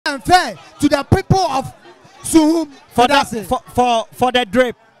unfair to the people of Suhum. For the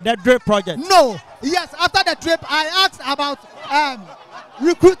drip project. No. Yes, after the trip, I asked about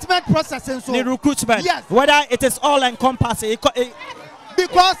recruitment processing. So the recruitment. Yes. Whether it is all encompassing.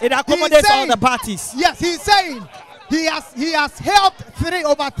 Because it accommodates all the parties. Yes, he's saying he has helped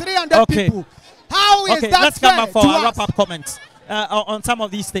over 300 people. How is that let's fair come back for to a wrap-up comments on some of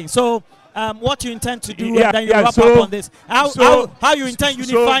these things. So, what you intend to do, and then you wrap up on this. How you intend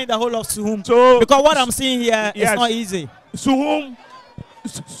unifying the whole of Suhum? Because what I'm seeing here is not easy. Suhum,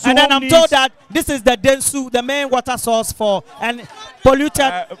 and then I'm told that this is the Densu, the main water source for and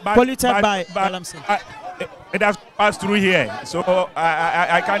polluted by Galamsey. It has passed through here, so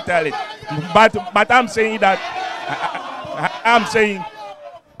I can't tell it. But I'm saying that I'm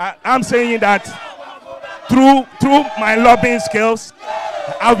saying that through my lobbying skills,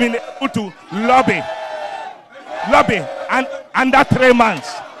 I've been able to lobby, and under 3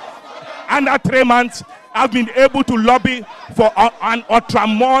 months, I've been able to lobby for an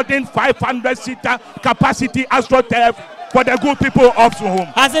ultra-modern 500-seater capacity AstroTurf for the good people of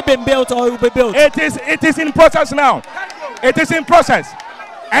Suhum. Has it been built or will be built? It is in process now. It is in process,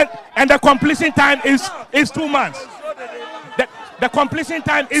 and the completion time is 2 months. The completion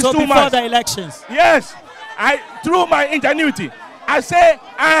time is 2 months. So before the elections. Yes, through my ingenuity, I say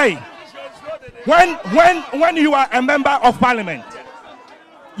when you are a member of parliament,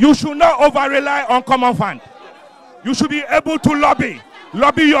 you should not over-rely on common fund. You should be able to lobby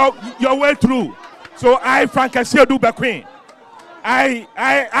your way through. So Asiedu Bekoe, I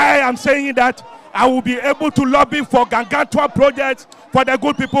am saying that I will be able to lobby for Gangatwa projects for the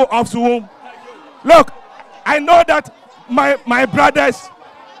good people of Suhum. Look, I know that my brothers,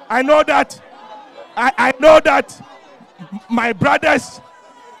 I know that my brothers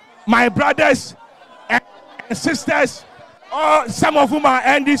and sisters, some of whom are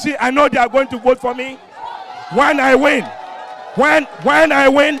NDC, I know they are going to vote for me. When I win,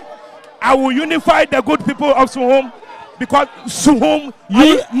 I will unify the good people of Suhum, because Suhum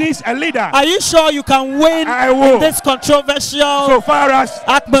needs a leader. Are you sure you can win in this controversial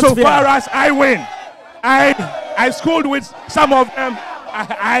atmosphere? So far as I win, I schooled with some of them,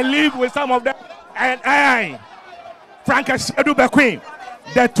 I live with some of them, and Asiedu Bekoe,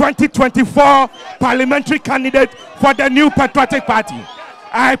 the 2024 parliamentary candidate for the new Patriotic Party,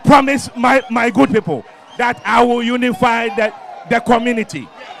 I promise my good people that I will unify the community.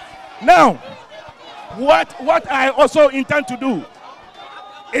 Now, what I also intend to do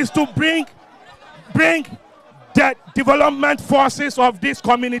is to bring the development forces of this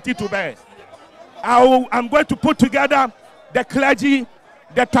community to bear. I'm going to put together the clergy,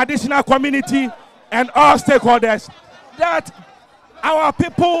 the traditional community, and all stakeholders, that our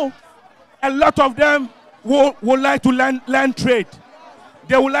people, a lot of them would like to learn trade.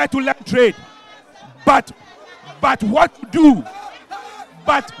 They would like to learn trade. But what to do?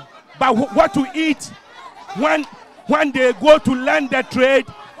 But what to eat when they go to learn the trade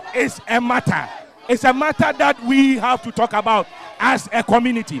is a matter. It's a matter that we have to talk about as a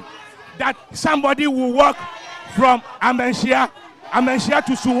community. That somebody will walk from Amenshia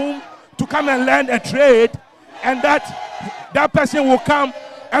to Suhum to come and learn a trade, and that person will come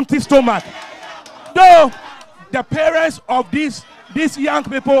empty stomach. Though the parents of these young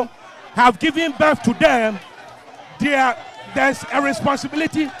people have given birth to them, there's a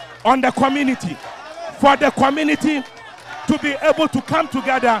responsibility on the community, for the community to be able to come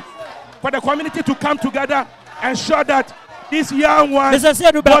together, and show that these young ones go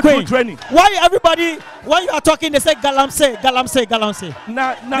through training. When you are talking, they say Galamsey.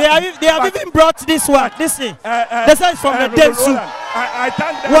 They have even brought this one. This thing. They say it's from the Densu. I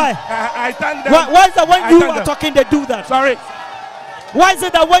thank them. Why? I thank them. Why is that when you are talking, they do that? Sorry. Why is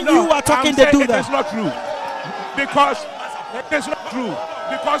it that when you are talking, they do that? It's not true. Because it is not true.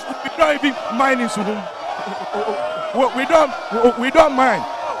 Because we don't even mind in Suhum. We don't mind.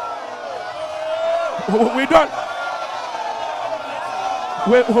 We don't.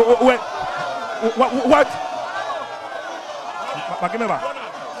 What?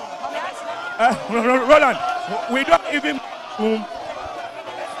 Roland, we don't even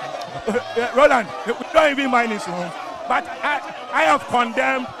Roland, we don't even mind this. But I have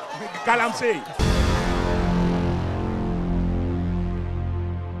condemned Galamsey.